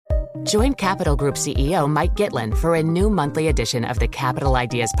Join Capital Group CEO Mike Gitlin for a new monthly edition of the Capital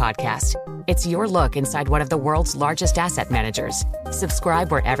Ideas Podcast. It's your look inside one of the world's largest asset managers.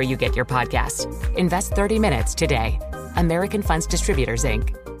 Subscribe wherever you get your podcasts. Invest 30 minutes today. American Funds Distributors,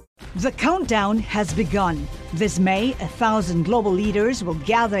 Inc. The countdown has begun. This May, 1,000 global leaders will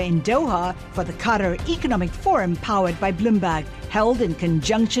gather in Doha for the Qatar Economic Forum powered by Bloomberg, held in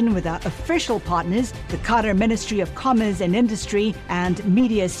conjunction with our official partners, the Qatar Ministry of Commerce and Industry and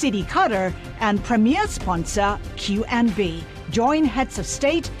Media City Qatar, and premier sponsor QNB. Join heads of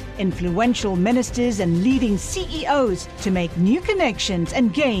state, influential ministers, and leading CEOs to make new connections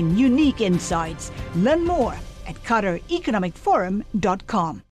and gain unique insights. Learn more at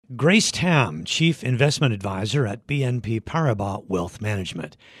QatarEconomicForum.com. Grace Tam, Chief Investment Advisor at BNP Paribas Wealth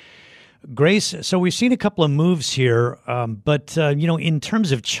Management. Grace, so we've seen a couple of moves here, but in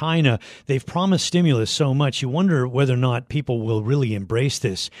terms of China, they've promised stimulus so much, you wonder whether or not people will really embrace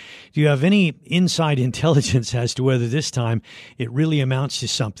this. Do you have any inside intelligence as to whether this time it really amounts to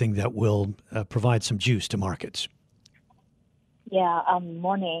something that will provide some juice to markets? Yeah,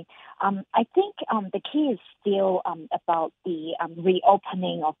 morning. I think the key is still about the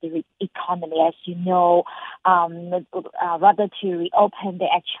reopening of the economy. As you know, rather to reopen, they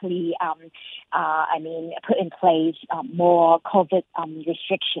actually, put in place more COVID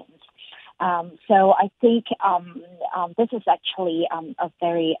restrictions. So I think this is actually a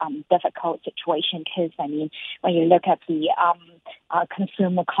very difficult situation because, when you look at the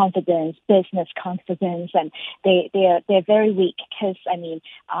consumer confidence, business confidence, and they're very weak because, in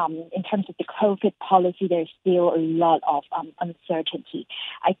terms of the COVID policy, there's still a lot of uncertainty.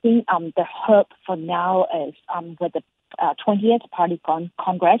 I think the hope for now is with the 20th Party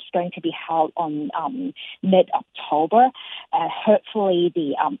Congress going to be held on mid-October. Hopefully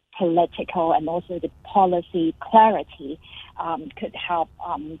the political and also the policy clarity could help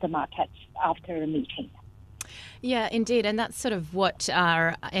the markets after the meeting. Yeah, indeed. And that's sort of what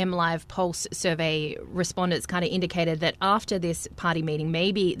our MLive Pulse survey respondents kind of indicated, that after this party meeting,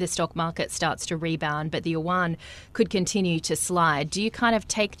 maybe the stock market starts to rebound, but the yuan could continue to slide. Do you kind of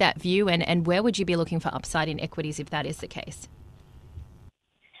take that view, and where would you be looking for upside in equities if that is the case?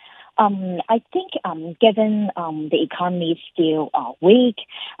 I think given the economy is still weak,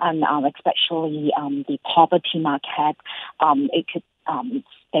 and especially the property market, it could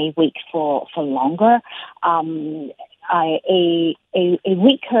stay weak for longer. A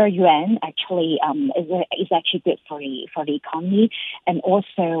weaker yuan actually is actually good for the economy, and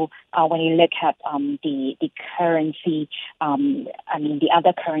also when you look at the currency, the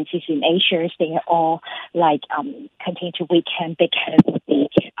other currencies in Asia, they are all continue to weaken because of the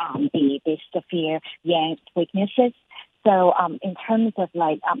severe yen weaknesses. So in terms of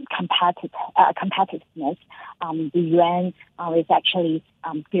competitiveness, the yuan is actually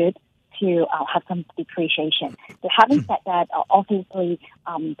good to have some depreciation. But having said that, obviously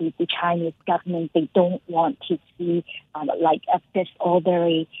the Chinese government, they don't want to see a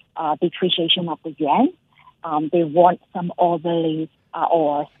disorderly depreciation of the yuan. They want some orderly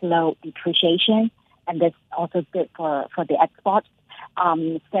or slow depreciation, and that's also good for the exports.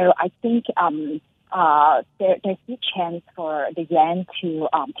 So I think there's a chance for the yuan to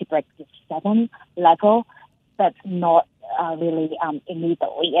break the 7 level, but not really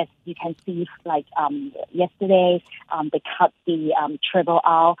immediately. As you can see, yesterday, they cut the triple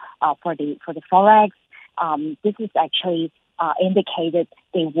R for the forex. This is actually indicated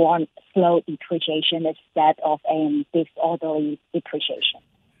they want slow depreciation instead of disorderly depreciation.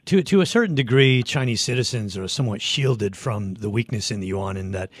 To a certain degree, Chinese citizens are somewhat shielded from the weakness in the yuan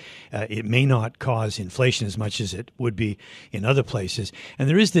in that it may not cause inflation as much as it would be in other places. And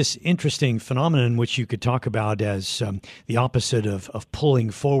there is this interesting phenomenon which you could talk about as the opposite of pulling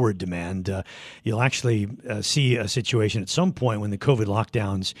forward demand. You'll actually see a situation at some point when the COVID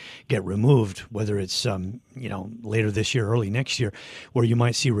lockdowns get removed, whether it's later this year, early next year, where you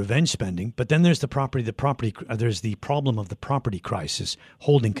might see revenge spending. But then there's the there's the problem of the property crisis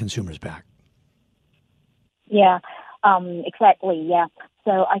holding consumers back. Yeah, exactly. Yeah.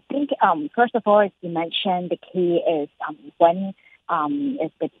 So I think, first of all, as you mentioned, the key is when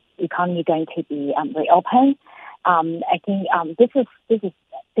is the economy going to be reopened. I think this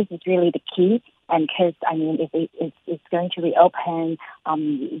is really the key, and because if it's going to reopen,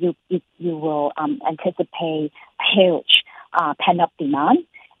 you will anticipate huge pent-up demand,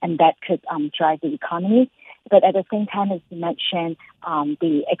 and that could drive the economy. But at the same time, as you mentioned,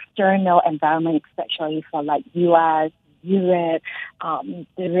 the external environment, especially for U.S., Europe,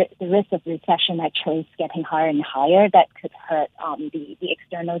 the risk of recession actually is getting higher and higher. That could hurt the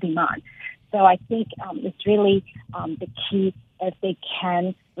external demand. So I think it's really the key if they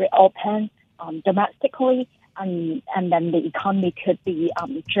can reopen domestically, and then the economy could be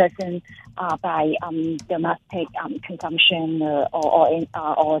driven by domestic consumption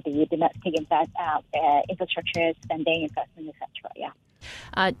or the domestic infrastructure spending, investment, etc. Yeah.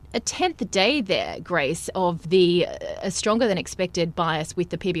 A 10th day there, Grace, of the stronger than expected bias with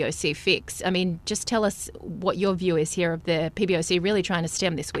the PBOC fix. I mean, just tell us what your view is here of the PBOC really trying to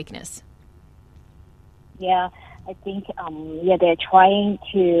stem this weakness. Yeah, I think they're trying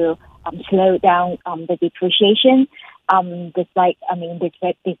to slow down the depreciation. Despite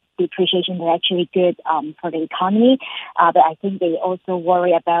this depreciation is actually good for the economy, but I think they also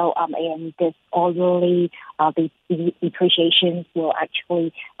worry about this orderly the depreciation will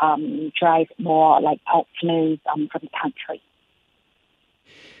actually drive more like outflows from the country.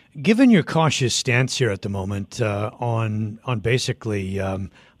 Given your cautious stance here at the moment on basically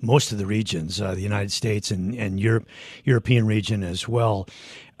most of the regions, the United States and European region as well,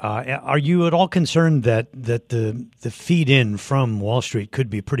 are you at all concerned that the feed in from Wall Street could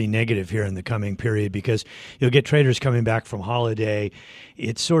be pretty negative here in the coming period, because you'll get traders coming back from holiday?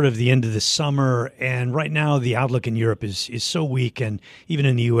 It's sort of the end of the summer, and right now the outlook in Europe is so weak, and even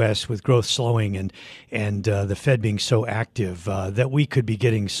in the U.S. with growth slowing and the Fed being so active that we could be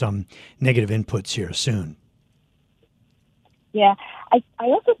getting some negative inputs here soon. Yeah, I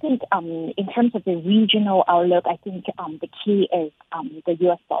also think in terms of the regional outlook, I think the key is the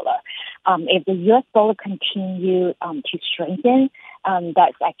U.S. dollar. If the U.S. dollar continue to strengthen,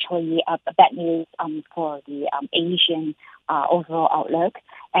 that's actually bad news for the Asian overall outlook.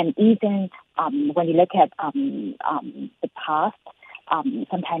 And even when you look at the past,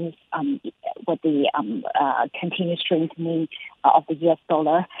 sometimes with the continued strengthening of the U.S.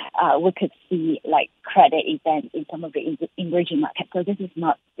 dollar, we could see like credit events in some of the emerging markets. So this is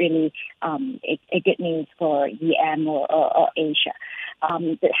not really a good news for EM or Asia.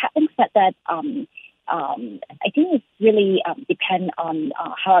 But having said that, I think it's really depend on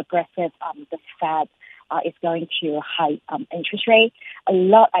how aggressive the Fed is going to hike interest rate. A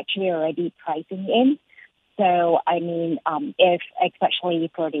lot actually already pricing in. So, I mean, if especially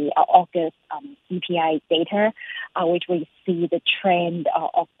for the August CPI data, which we see the trend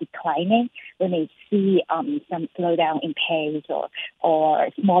of declining, we may see some slowdown in pace or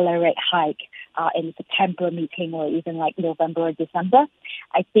smaller rate hike in the September meeting or even like November or December.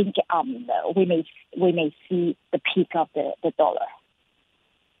 I think we may see the peak of the dollar.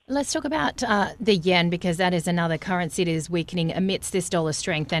 Let's talk about the yen, because that is another currency that is weakening amidst this dollar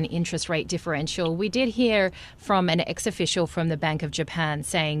strength and interest rate differential. We did hear from an ex-official from the Bank of Japan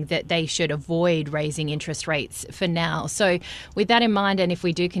saying that they should avoid raising interest rates for now. So with that in mind, and if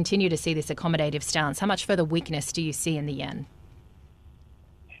we do continue to see this accommodative stance, how much further weakness do you see in the yen?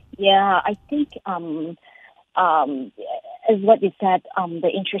 Yeah, I think as what you said,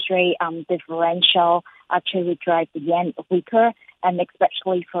 the interest rate differential actually would drive the yen weaker. And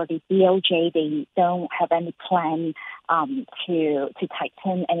especially for the BOJ, they don't have any plan to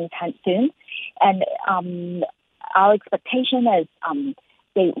tighten anytime soon. And our expectation is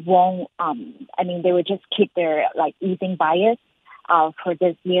they won't. They would just keep their like easing bias for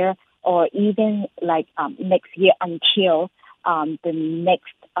this year, or even like next year until the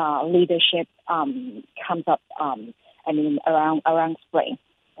next leadership comes up. Around spring.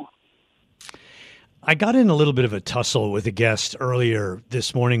 I got in a little bit of a tussle with a guest earlier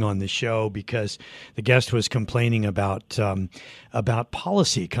this morning on the show because the guest was complaining about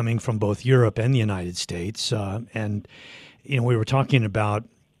policy coming from both Europe and the United States, and we were talking about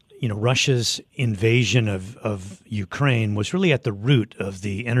Russia's invasion of Ukraine was really at the root of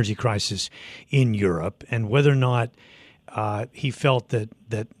the energy crisis in Europe, and whether or not he felt that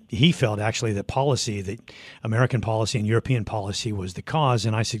policy, that American policy and European policy was the cause.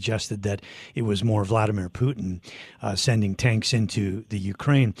 And I suggested that it was more Vladimir Putin sending tanks into the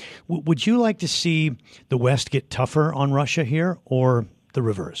Ukraine. Would you like to see the West get tougher on Russia here, or the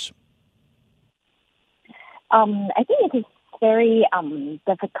reverse? I think it is very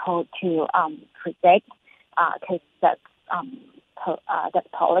difficult to predict because that's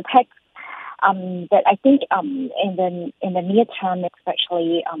politics. But I think in the near term,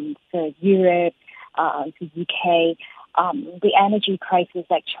 especially for Europe, the UK, the energy crisis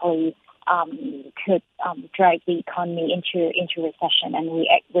actually could drive the economy into recession, and we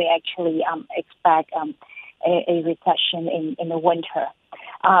actually expect a recession in the winter.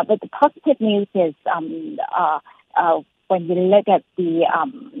 But the positive news is when you look at the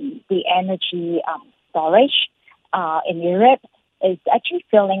energy storage in Europe, it's actually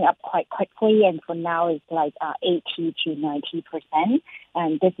filling up quite quickly, and for now it's like 80 to 90%,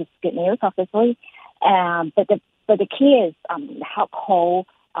 and this is good news, obviously. But But the key is how cold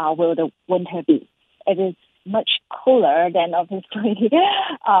will the winter be. It is much cooler, then obviously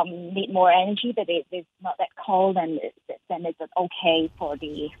need more energy, but it's not that cold, and then it's okay for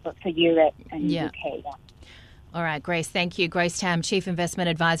Europe and UK. Yeah. All right, Grace, thank you. Grace Tam, Chief Investment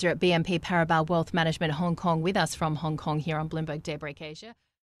Advisor at BNP Paribas Wealth Management Hong Kong, with us from Hong Kong here on Bloomberg Daybreak Asia.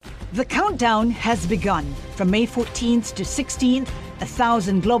 The countdown has begun. From May 14th to 16th,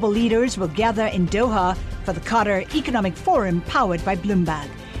 1,000 global leaders will gather in Doha for the Qatar Economic Forum powered by Bloomberg.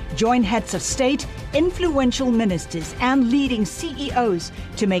 Join heads of state, influential ministers, and leading CEOs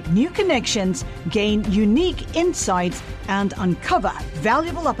to make new connections, gain unique insights, and uncover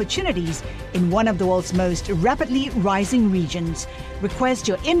valuable opportunities in one of the world's most rapidly rising regions. Request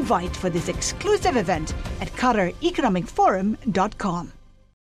your invite for this exclusive event at QatarEconomicForum.com.